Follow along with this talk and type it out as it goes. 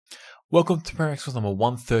Welcome to Prayer Exercise number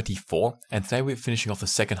 134, and today we're finishing off the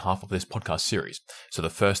second half of this podcast series. So the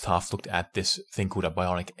first half looked at this thing called a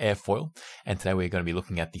Bionic Airfoil, and today we're going to be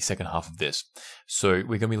looking at the second half of this. So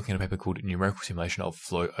we're going to be looking at a paper called Numerical Simulation of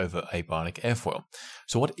Flow over a Bionic Airfoil.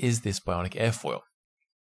 So what is this Bionic Airfoil?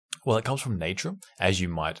 Well, it comes from nature, as you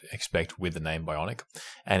might expect with the name Bionic,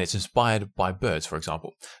 and it's inspired by birds, for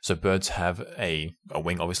example. So birds have a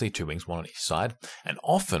wing, obviously, two wings, one on each side, and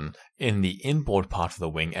often in the inboard part of the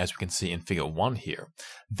wing, as we can see in figure 1 here,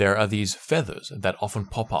 there are these feathers that often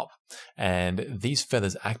pop up, and these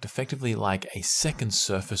feathers act effectively like a second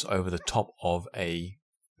surface over the top of a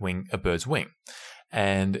bird's wing.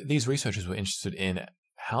 And these researchers were interested in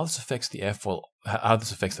how this affects the airfoil, how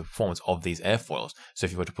this affects the performance of these airfoils. So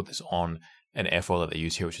if you were to put this on an airfoil that they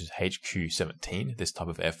use here, which is HQ17, this type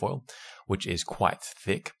of airfoil, which is quite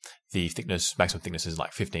thick. The thickness, maximum thickness is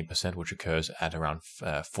like 15%, which occurs at around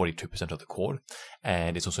 42% of the cord.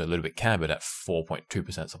 And it's also a little bit cambered at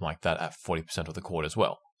 4.2%, something like that, at 40% of the cord as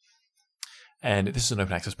well. And this is an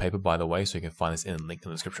open access paper, by the way, so you can find this in the link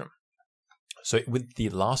in the description. So with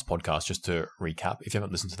the last podcast, just to recap, if you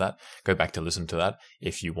haven't listened to that, go back to listen to that.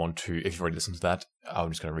 If you want to, if you've already listened to that,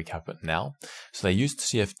 I'm just going to recap it now. So they used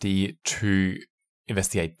CFD to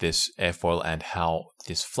investigate this airfoil and how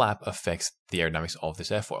this flap affects the aerodynamics of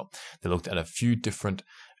this airfoil. They looked at a few different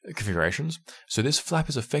configurations. So this flap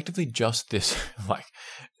is effectively just this like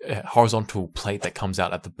horizontal plate that comes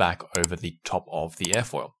out at the back over the top of the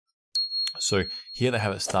airfoil. So here they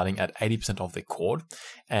have it starting at 80% of the cord,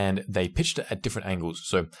 and they pitched it at different angles.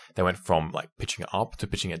 So they went from like pitching it up to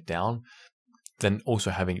pitching it down, then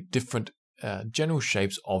also having different general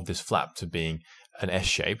shapes of this flap to being an S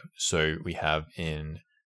shape. So we have in,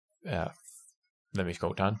 let me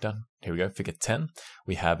scroll down, here we go, figure 10.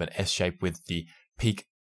 We have an S shape with the peak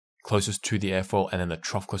closest to the airfoil and then the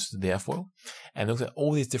trough closest to the airfoil. And look at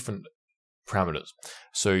all these different parameters.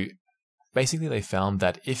 So basically, they found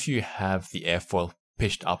that if you have the airfoil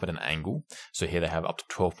pitched up at an angle, so here they have up to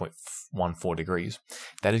 12.14 degrees,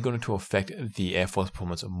 that is going to affect the airfoil's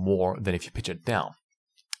performance more than if you pitch it down.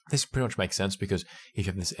 This pretty much makes sense because if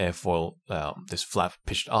you have this airfoil, this flap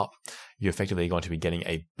pitched up, you're effectively going to be getting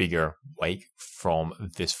a bigger wake from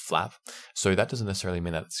this flap. So that doesn't necessarily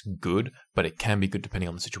mean that it's good, but it can be good depending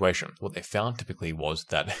on the situation. What they found typically was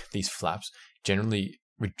that these flaps generally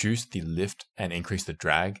reduce the lift and increase the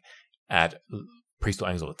drag at pre-stall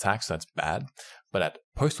angles of attack, so that's bad. But at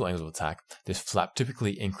post-stall angles of attack, this flap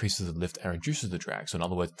typically increases the lift and reduces the drag. So in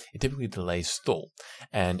other words, it typically delays stall.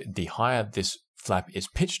 And the higher this flap is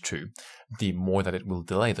pitched to, the more that it will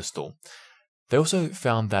delay the stall. They also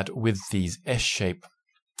found that with these S-shape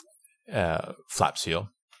flaps here,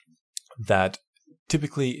 that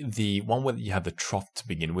typically the one where you have the trough to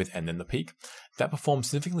begin with and then the peak, that performs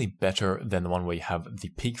significantly better than the one where you have the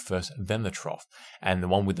peak first, then the trough. And the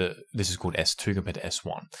one with this is called S2 compared to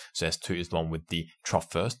S1. So S2 is the one with the trough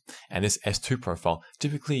first. And this S2 profile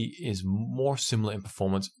typically is more similar in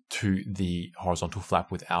performance to the horizontal flap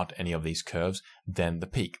without any of these curves than the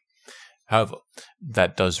peak. However,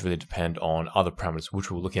 that does really depend on other parameters, which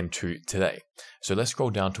we'll look into today. So let's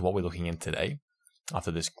scroll down to what we're looking at today after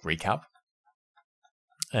this recap.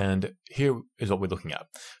 And here is what we're looking at.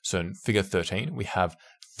 So in figure 13, we have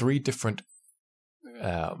 3 different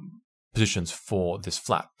positions for this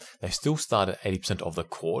flap. They still start at 80% of the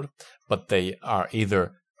cord, but they are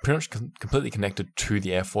either pretty much completely connected to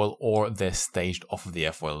the airfoil or they're staged off of the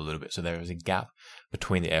airfoil a little bit. So there is a gap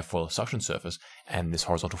between the airfoil suction surface and this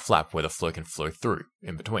horizontal flap where the flow can flow through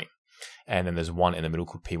in between. And then there's one in the middle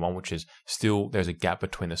called P1, which is still, there's a gap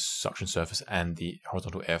between the suction surface and the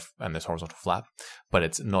horizontal and this horizontal flap, but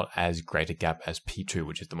it's not as great a gap as P2,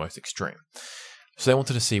 which is the most extreme. So they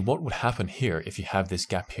wanted to see what would happen here if you have this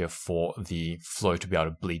gap here for the flow to be able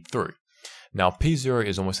to bleed through. Now P0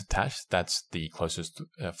 is almost attached. That's the closest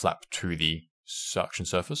flap to the suction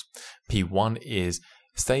surface. P1 is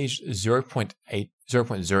staged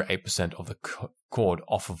 0.08% of the cord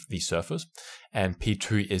off of the surface, and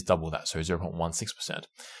P2 is double that, so 0.16%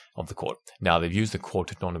 of the cord. Now they've used the cord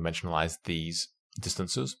to non-dimensionalize these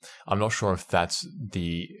distances. I'm not sure if that's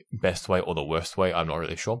the best way or the worst way. I'm not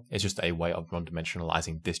really sure. It's just a way of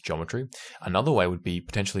non-dimensionalizing this geometry. Another way would be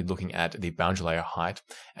potentially looking at the boundary layer height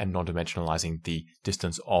and non-dimensionalizing the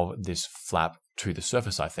distance of this flap to the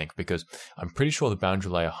surface, I think, because I'm pretty sure the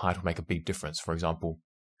boundary layer height will make a big difference. For example,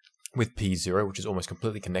 with P0, which is almost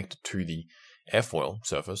completely connected to the airfoil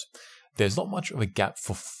surface, there's not much of a gap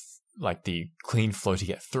for like the clean flow to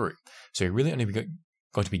get through. So you really only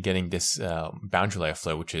going to be getting this boundary layer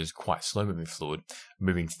flow, which is quite slow moving fluid,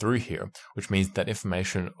 moving through here, which means that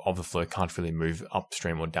information of the flow can't really move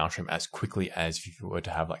upstream or downstream as quickly as if you were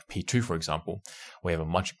to have like P2, for example, where you have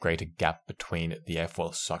a much greater gap between the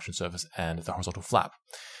airfoil suction surface and the horizontal flap.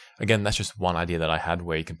 Again, that's just one idea that I had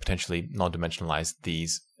where you can potentially non-dimensionalize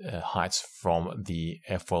these heights from the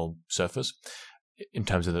airfoil surface in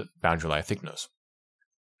terms of the boundary layer thickness.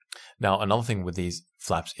 Now, another thing with these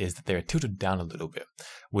flaps is that they're tilted down a little bit,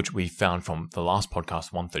 which we found from the last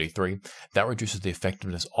podcast, 133, that reduces the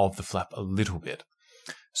effectiveness of the flap a little bit.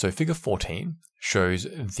 So figure 14 shows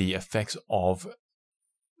the effects of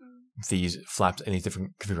these flaps in these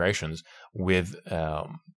different configurations with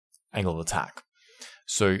angle of attack.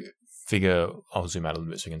 So I'll zoom out a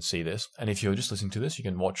little bit so you can see this. And if you're just listening to this, you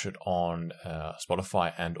can watch it on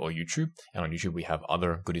Spotify and or YouTube. And on YouTube, we have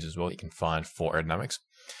other goodies as well you can find for Aerodynamics.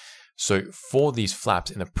 So for these flaps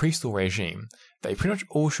in the pre-stall regime, they pretty much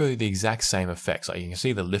all show the exact same effects. Like you can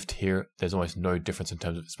see the lift here, there's almost no difference in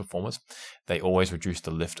terms of its performance. They always reduce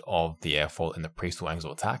the lift of the airfoil in the pre-stall angles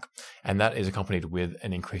of attack. And that is accompanied with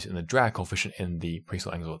an increase in the drag coefficient in the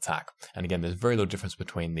pre-stall angles of attack. And again, there's very little difference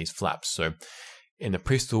between these flaps. So in the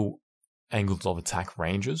pre-stall angles of attack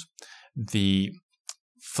ranges, the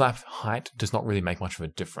flap height does not really make much of a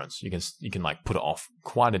difference. You can like put it off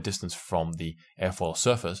quite a distance from the airfoil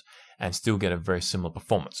surface and still get a very similar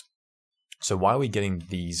performance. So why are we getting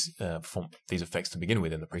these effects to begin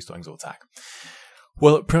with in the pre-stall angles of attack?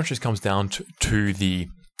 Well, it pretty much just comes down to the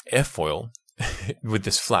airfoil with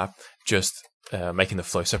this flap just making the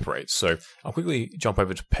flow separate. So I'll quickly jump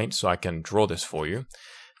over to Paint so I can draw this for you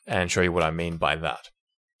and show you what I mean by that.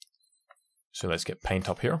 So let's get Paint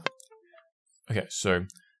up here. Okay, so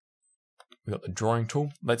we've got the drawing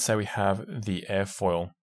tool. Let's say we have the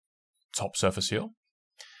airfoil top surface here.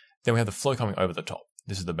 Then we have the flow coming over the top.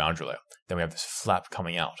 This is the boundary layer. Then we have this flap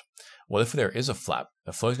coming out. Well, if there is a flap,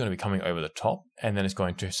 the flow is going to be coming over the top, and then it's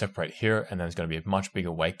going to separate here, and then it's going to be a much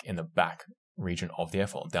bigger wake in the back region of the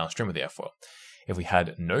airfoil, downstream of the airfoil. If we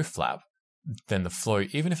had no flap, then the flow,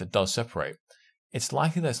 even if it does separate, it's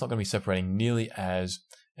likely that it's not going to be separating nearly as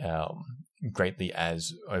greatly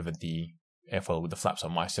as over the airfoil with the flap. So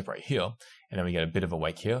it might separate here, and then we get a bit of a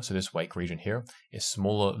wake here. So this wake region here is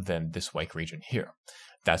smaller than this wake region here.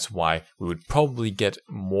 That's why we would probably get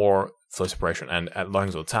more flow separation. And at low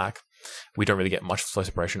angles of attack, we don't really get much flow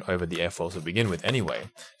separation over the airfoils to begin with anyway.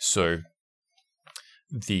 So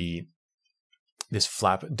this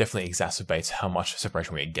flap definitely exacerbates how much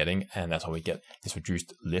separation we're getting, and that's how we get this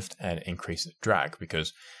reduced lift and increased drag,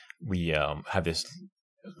 because we have this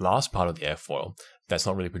last part of the airfoil that's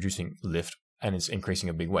not really producing lift and it's increasing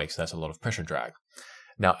a big wake, so that's a lot of pressure drag.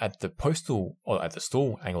 Now at the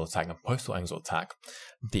stall angle attack and postal angle attack,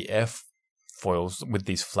 the airfoils with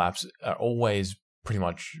these flaps are always pretty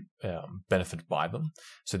much benefited by them.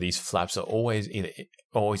 So these flaps are always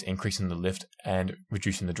increasing the lift and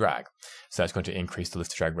reducing the drag. So that's going to increase the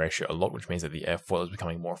lift to drag ratio a lot, which means that the airfoil is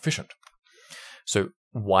becoming more efficient. So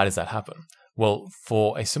why does that happen? Well,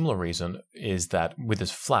 for a similar reason is that with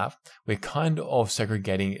this flap, we're kind of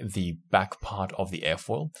segregating the back part of the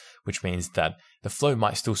airfoil, which means that the flow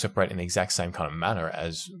might still separate in the exact same kind of manner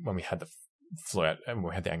as when we had the flow and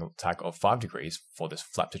we had the angle of attack of 5 degrees for this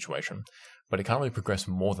flap situation. But it can't really progress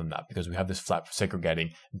more than that because we have this flap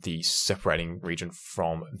segregating the separating region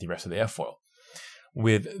from the rest of the airfoil.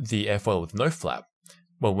 With the airfoil with no flap,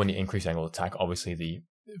 well, when you increase angle of attack, obviously the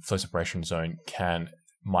flow separation zone can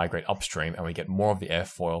migrate upstream and we get more of the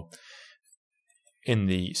airfoil in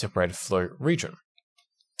the separated flow region.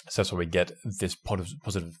 So that's why we get this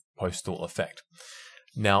positive post-stall effect.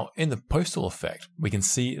 Now, in the post-stall effect, we can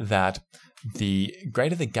see that the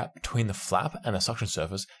greater the gap between the flap and the suction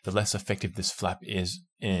surface, the less effective this flap is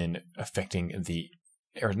in affecting the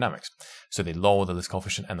aerodynamics. So the lower the lift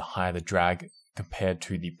coefficient and the higher the drag compared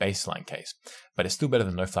to the baseline case. But it's still better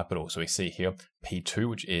than no flap at all. So we see here P2,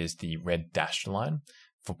 which is the red dashed line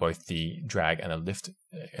for both the drag and the lift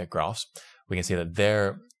graphs. We can see that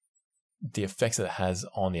the effects that it has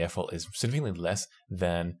on the airfoil is significantly less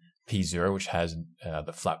than P0, which has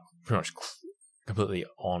the flap pretty much completely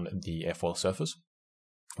on the airfoil surface,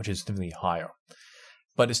 which is significantly higher.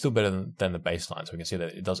 But it's still better than the baseline. So we can see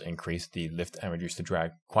that it does increase the lift and reduce the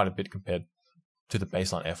drag quite a bit compared to the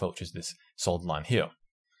baseline airfoil, which is this solid line here.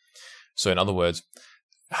 So in other words,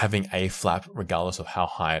 having a flap, regardless of how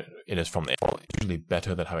high it is from the airfoil, is usually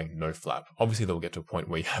better than having no flap. Obviously, they'll get to a point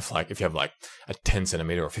where you have if you have a 10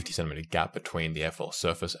 centimeter or 50 centimeter gap between the airfoil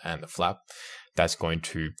surface and the flap, that's going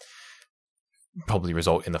to probably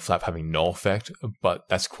result in the flap having no effect, but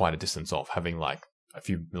that's quite a distance off. Having a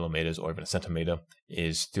few millimeters or even a centimeter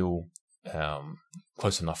is still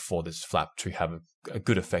close enough for this flap to have a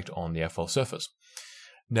good effect on the airfoil surface.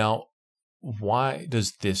 Now, why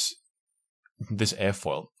does this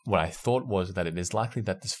airfoil? What I thought was that it is likely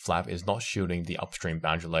that this flap is not shielding the upstream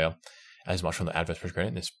boundary layer as much from the adverse pressure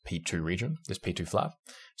gradient, this P2 region, this P2 flap.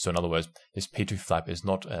 So in other words, this P2 flap is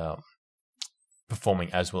not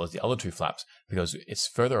performing as well as the other two flaps because it's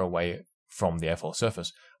further away from the airfoil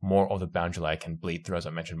surface. More of the boundary layer can bleed through, as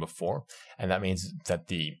I mentioned before, and that means that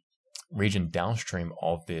the region downstream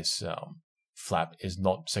of this flap is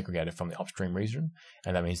not segregated from the upstream region,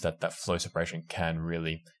 and that means that that flow separation can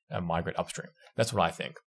really migrate upstream. That's what I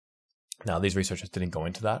think. Now, these researchers didn't go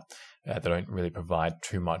into that. They don't really provide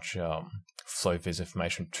too much flow phys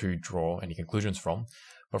information to draw any conclusions from,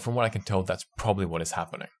 but from what I can tell, that's probably what is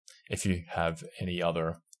happening. If you have any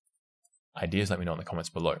other ideas, let me know in the comments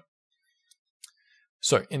below.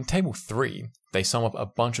 So in table 3, they sum up a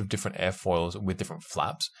bunch of different airfoils with different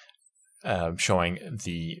flaps, showing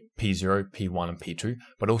the P0, P1, and P2,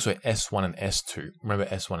 but also S1 and S2. Remember,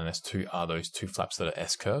 S1 and S2 are those two flaps that are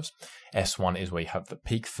S-curves. S1 is where you have the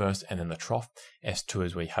peak first and then the trough. S2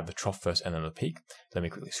 is where you have the trough first and then the peak. Let me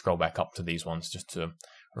quickly scroll back up to these ones just to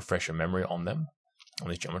refresh your memory on them, on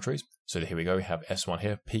these geometries. So here we go, we have S1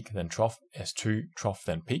 here, peak, then trough, S2, trough,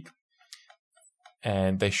 then peak.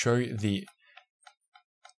 And they show the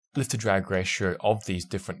lift-to-drag ratio of these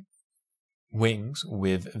different wings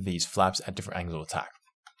with these flaps at different angles of attack.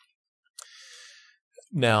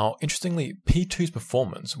 Now, interestingly, P2's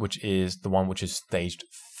performance, which is the one which is staged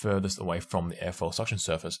furthest away from the airfoil suction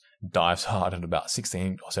surface, dives hard at about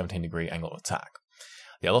 16 or 17 degree angle of attack.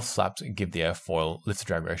 The other flaps give the airfoil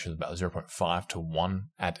lift-to-drag ratio of about 0.5 to 1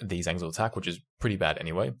 at these angles of attack, which is pretty bad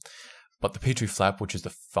anyway. But the P2 flap, which is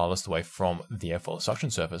the farthest away from the airfoil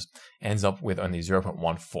suction surface, ends up with only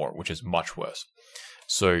 0.14, which is much worse.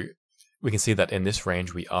 So we can see that in this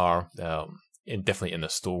range, we are definitely in the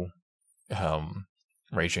stall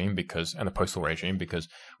regime and the postal regime, because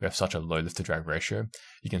we have such a low lift-to-drag ratio.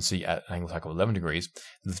 You can see at an angle of attack of 11 degrees,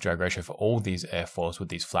 the lift-to-drag ratio for all these airfoils with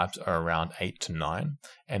these flaps are around 8 to 9,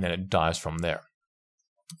 and then it dives from there.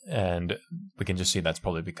 And we can just see that's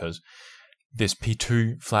probably because this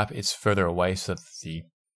P2 flap is further away so that the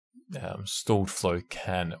stalled flow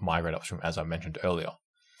can migrate upstream, as I mentioned earlier.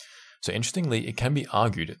 So interestingly, it can be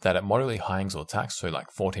argued that at moderately high angles of attack, so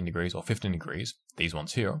like 14 degrees or 15 degrees, these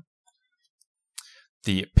ones here,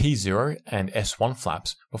 the P0 and S1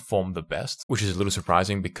 flaps perform the best, which is a little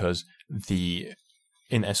surprising because in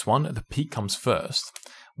S1, the peak comes first,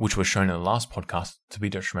 which was shown in the last podcast to be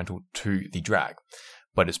detrimental to the drag.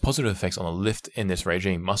 But its positive effects on the lift in this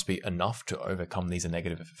regime must be enough to overcome these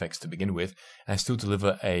negative effects to begin with, and still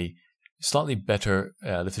deliver a slightly better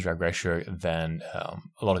lift-to-drag ratio than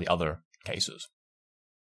a lot of the other cases.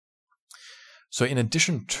 So in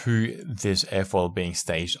addition to this airfoil being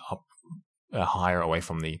staged up higher away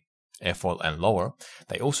from the airfoil and lower,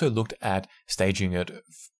 they also looked at staging it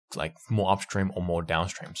like more upstream or more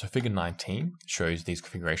downstream. So figure 19 shows these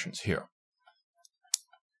configurations here.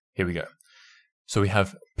 Here we go. So we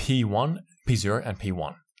have P1, P0, and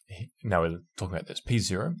P1. Now we're talking about this.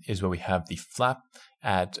 P0 is where we have the flap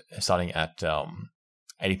starting at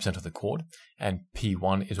 80% of the chord, and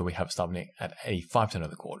P1 is where we have starting at 85% of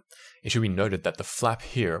the chord. It should be noted that the flap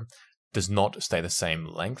here does not stay the same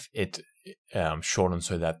length. It shortens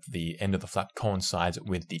so that the end of the flap coincides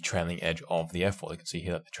with the trailing edge of the airfoil. You can see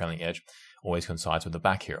here that the trailing edge always coincides with the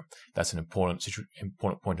back here. That's an important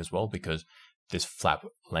point as well, because this flap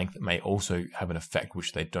length may also have an effect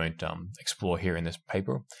which they don't explore here in this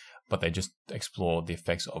paper, but they just explore the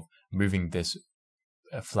effects of moving this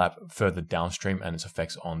flap further downstream and its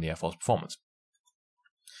effects on the airfoil's performance.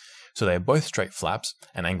 So they are both straight flaps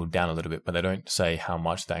and angled down a little bit, but they don't say how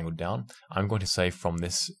much they're angled down. I'm going to say from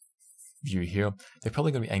this view here, they're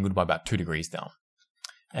probably going to be angled by about 2 degrees down.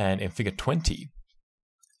 And in figure 20,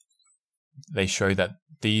 they show that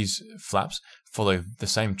these flaps follow the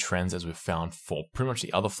same trends as we've found for pretty much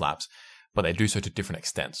the other flaps, but they do so to different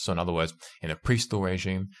extents. So in other words, in a pre-stall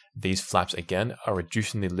regime, these flaps again are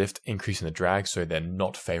reducing the lift, increasing the drag, so they're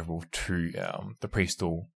not favorable to the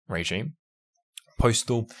pre-stall regime.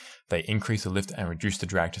 Post-stall, they increase the lift and reduce the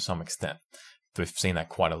drag to some extent. We've seen that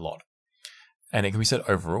quite a lot. And it can be said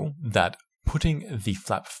overall that putting the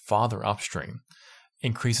flap farther upstream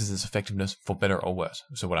increases its effectiveness for better or worse.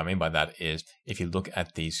 So what I mean by that is, if you look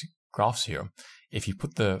at these graphs here, if you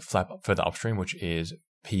put the flap further upstream, which is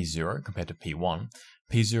P0 compared to P1,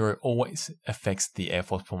 P0 always affects the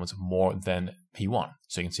airfoil's performance more than P1.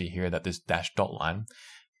 So you can see here that this dashed dot line,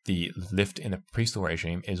 the lift in the pre-stall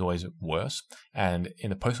regime is always worse, and in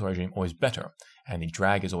the post-stall regime always better, and the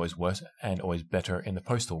drag is always worse and always better in the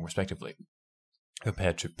post-stall respectively,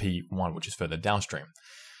 compared to P1, which is further downstream.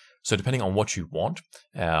 So depending on what you want,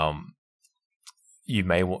 you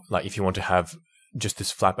may, like if you want to have just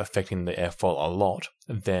this flap affecting the airfoil a lot,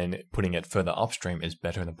 then putting it further upstream is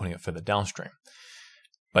better than putting it further downstream.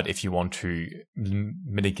 But if you want to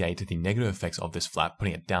mitigate the negative effects of this flap,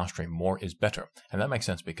 putting it downstream more is better. And that makes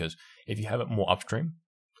sense because if you have it more upstream,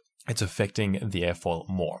 it's affecting the airfoil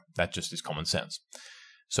more. That just is common sense.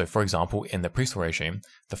 So for example, in the pre-stall regime,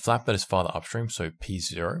 the flap that is farther upstream, so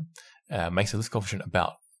P0, makes the lift coefficient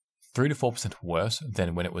about 3 to 4% worse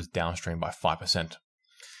than when it was downstream by 5%.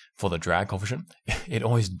 For the drag coefficient, it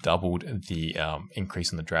always doubled the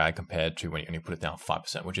increase in the drag compared to when you only put it down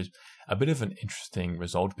 5%, which is a bit of an interesting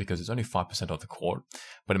result because it's only 5% of the chord,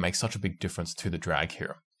 but it makes such a big difference to the drag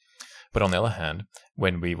here. But on the other hand,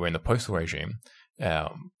 when we were in the post-stall regime,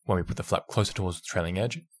 when we put the flap closer towards the trailing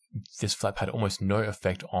edge, this flap had almost no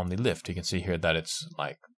effect on the lift. You can see here that it's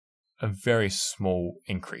like a very small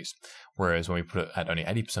increase, whereas when we put it at only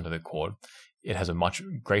 80% of the chord, it has a much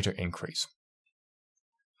greater increase.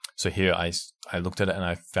 So here I looked at it and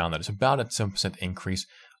I found that it's about a 7% increase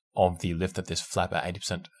of the lift that this flap at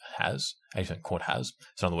 80% chord has.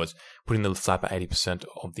 So in other words, putting the flap at 80%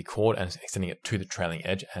 of the chord and extending it to the trailing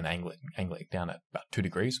edge and angling it down at about 2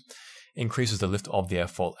 degrees increases the lift of the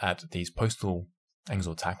airfoil at these postal angles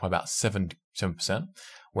of attack by about 7%,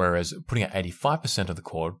 whereas putting at 85% of the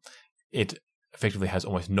chord, it effectively has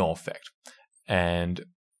almost no effect. And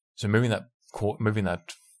so moving that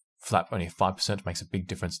flap only 5% makes a big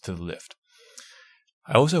difference to the lift.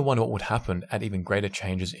 I also wonder what would happen at even greater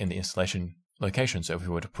changes in the installation location. So if we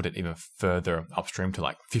were to put it even further upstream to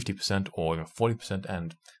like 50% or even 40%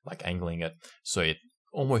 and like angling it so it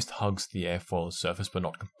almost hugs the airfoil surface but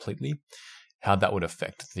not completely, how that would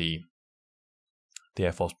affect the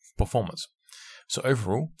airfoil's performance. So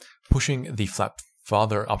overall, pushing the flap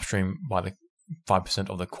farther upstream by the 5%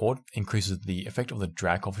 of the chord increases the effect of the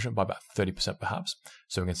drag coefficient by about 30% perhaps.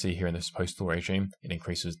 So we can see here in this post-stall regime, it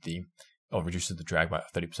reduces the drag by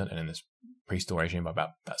 30%, and in this pre-stall regime by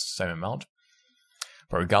about that same amount.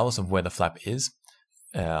 But regardless of where the flap is,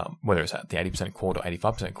 whether it's at the 80% chord or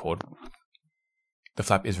 85% chord, the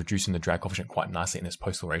flap is reducing the drag coefficient quite nicely in this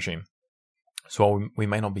post-stall regime. So while we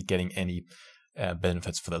may not be getting any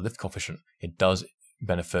benefits for the lift coefficient, it does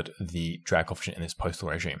benefit the drag coefficient in this post-stall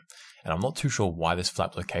regime. And I'm not too sure why this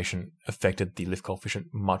flap location affected the lift coefficient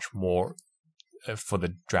much more for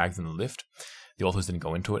the drag than the lift. The authors didn't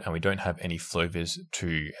go into it, and we don't have any flow viz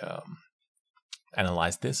to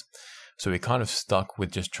analyze this. So we're kind of stuck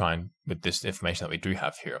with just trying with this information that we do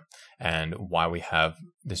have here and why we have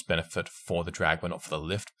this benefit for the drag but not for the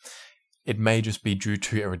lift. It may just be due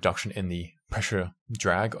to a reduction in the pressure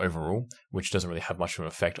drag overall, which doesn't really have much of an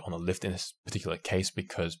effect on the lift in this particular case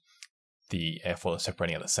because the airfoil is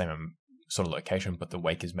separating at the same sort of location, but the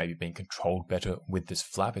wake is maybe being controlled better with this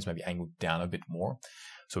flap. It's maybe angled down a bit more.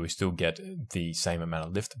 So we still get the same amount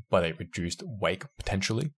of lift, but a reduced wake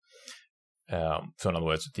potentially. So in other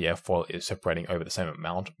words, the airfoil is separating over the same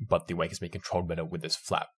amount, but the wake is being controlled better with this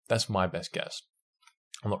flap. That's my best guess.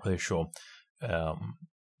 I'm not really sure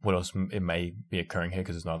what else it may be occurring here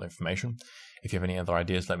because there's no other information. If you have any other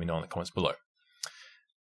ideas, let me know in the comments below.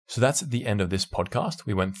 So that's the end of this podcast.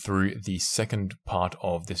 We went through the second part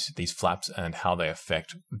of these flaps and how they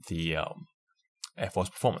affect the airfoil's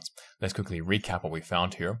performance. Let's quickly recap what we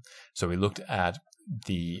found here. So we looked at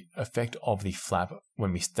the effect of the flap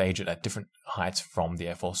when we stage it at different heights from the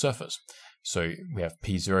airfoil surface. So we have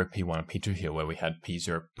P0, P1, and P2 here, where we had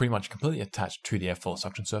P0 pretty much completely attached to the airfoil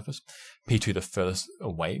suction surface, P2 the furthest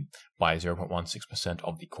away by 0.16%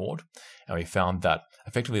 of the chord, and we found that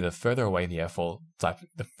effectively the further away the airfoil flap,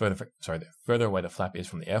 the further away the flap is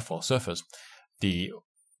from the airfoil surface, the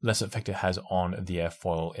less effect it has on the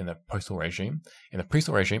airfoil in the post-stall regime. In the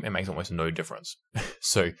pre-stall regime, it makes almost no difference.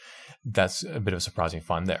 So that's a bit of a surprising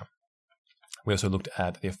find there. We also looked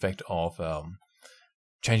at the effect of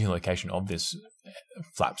changing the location of this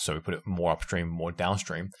flap. So we put it more upstream, more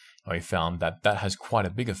downstream, and we found that that has quite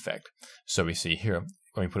a big effect. So we see here,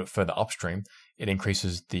 when we put it further upstream, it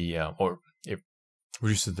increases it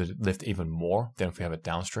reduces the lift even more than if we have it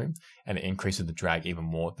downstream, and it increases the drag even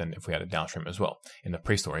more than if we had it downstream as well in the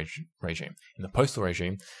pre-stall regime. In the post-stall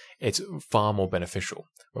regime, it's far more beneficial,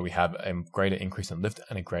 where we have a greater increase in lift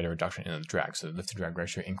and a greater reduction in the drag. So the lift to drag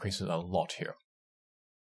ratio increases a lot here.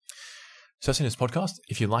 So that's in this podcast.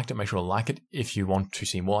 If you liked it, make sure to like it. If you want to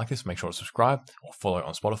see more like this, make sure to subscribe or follow it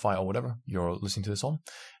on Spotify or whatever you're listening to this on.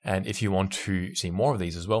 And if you want to see more of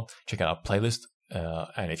these as well, check out our playlist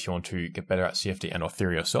And if you want to get better at CFD and or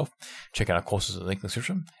theory yourself, check out our courses at the link in the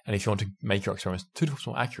description. And if you want to make your experiments 2 times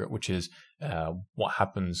more accurate, which is what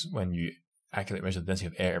happens when you accurately measure the density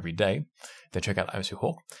of air every day, then check out the Atmosphere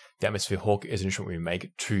Hawk. The Atmosphere Hawk is an instrument we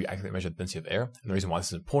make to accurately measure the density of air. And the reason why this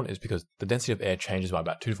is important is because the density of air changes by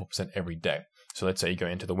about 2 to 4% every day. So let's say you go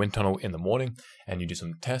into the wind tunnel in the morning and you do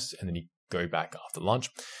some tests, and then you go back after lunch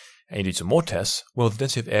and you do some more tests. Well, the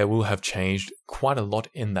density of air will have changed quite a lot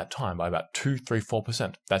in that time by about 2, 3,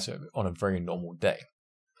 4%. That's on a very normal day.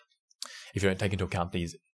 If you don't take into account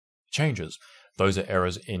these changes, those are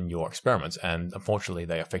errors in your experiments, and unfortunately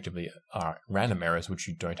they effectively are random errors which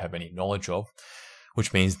you don't have any knowledge of,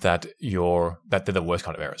 which means that they're the worst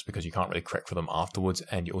kind of errors because you can't really correct for them afterwards,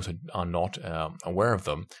 and you also are not aware of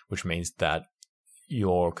them, which means that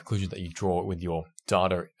your conclusions that you draw with your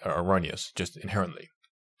data are erroneous just inherently.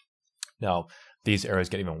 Now, these errors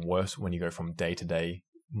get even worse when you go from day to day,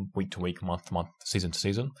 week to week, month to month, season to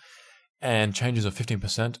season. And changes of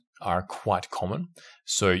 15% are quite common.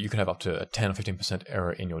 So you can have up to a 10 or 15%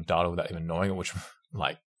 error in your data without even knowing it, which,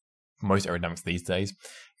 like most aerodynamics these days,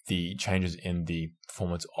 the changes in the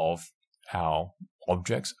performance of our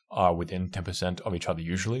objects are within 10% of each other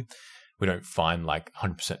usually. We don't find like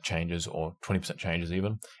 100% changes or 20% changes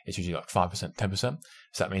even. It's usually like 5%, 10%.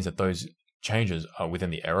 So that means that those changes are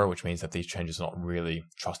within the error, which means that these changes are not really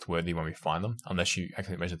trustworthy when we find them, unless you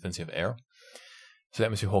actually measure the density of air. So the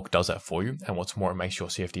Atmosphere Hawk does that for you, and what's more, it makes your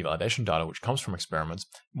CFD validation data, which comes from experiments,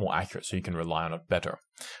 more accurate, so you can rely on it better.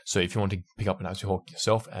 So if you want to pick up an Atmosphere Hawk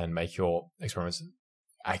yourself and make your experiments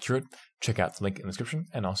accurate, check out the link in the description,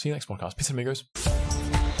 and I'll see you next podcast. Peace, amigos.